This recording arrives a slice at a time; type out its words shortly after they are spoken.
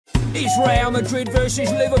It's Real Madrid versus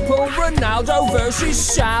Liverpool, Ronaldo versus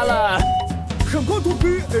Salah. I'm going to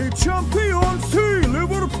be a champion. See,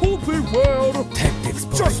 Liverpool play well. Tactics,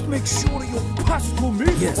 boy. Just make sure you pass to me,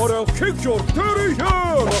 Yes. or I'll kick your dirty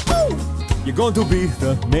hair. You're going to be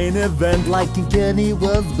the main event. Like Kenny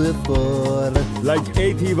was before. Like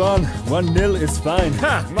 81, 1-0 is fine.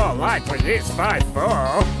 Ha, more likely it's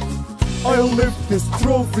 5-4. I'll lift this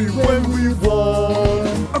trophy when we won.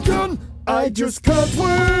 Again, I just can't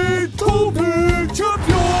wait to be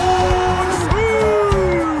champions.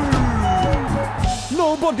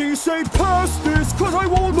 Nobody say pass this, cause I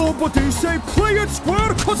won't. Nobody say play it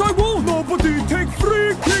square, cause I won't. Nobody take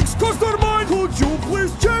free kicks, cause they're mine. Could you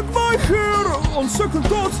please check my hair? On second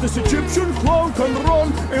thoughts, this Egyptian clown can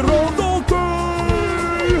run around all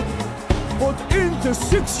day. But in the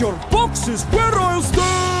 6-yard box is where I'll stay.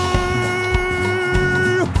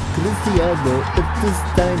 Cristiano, it is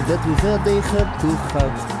time that we verdedigen toe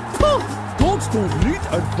gaan. Dogs don't need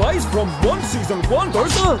advice from one-season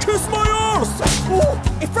wonders. Kiss my arse!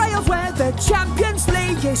 If Real's where the Champions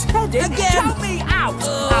League is heading, again, count me out.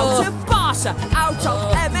 Out of Barca, out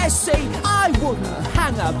of MSC, I wouldn't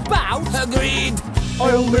hang about. Agreed.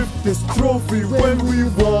 I'll lift this trophy when we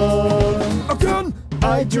won. Again,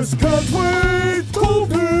 I just can't wait to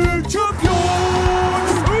be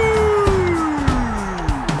champions.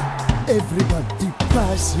 Everybody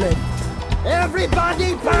pass left.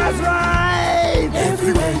 Everybody pass right.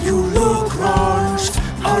 Everywhere you look, runs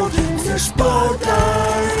out in the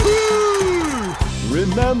spotlight.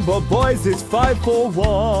 Remember, boys, it's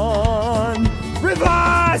 5-4-1.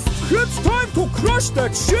 Reverse! It's time to crush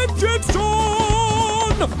that shit,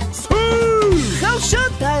 Gibson! See! How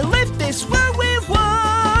should I lift this when we've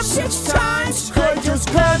won 6 times? I just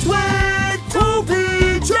can't wait to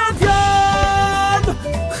be champion!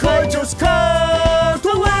 I just can't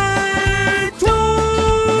wait to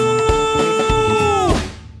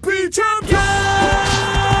be champion!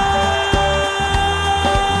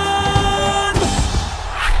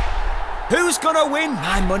 Who's gonna win?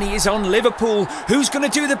 My money is on Liverpool. Who's gonna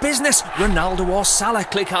do the business? Ronaldo or Salah?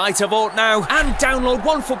 Click I to vote now. And download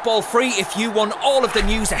OneFootball free if you want all of the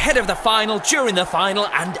news ahead of the final, during the final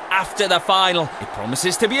and after the final. It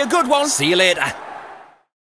promises to be a good one. See you later.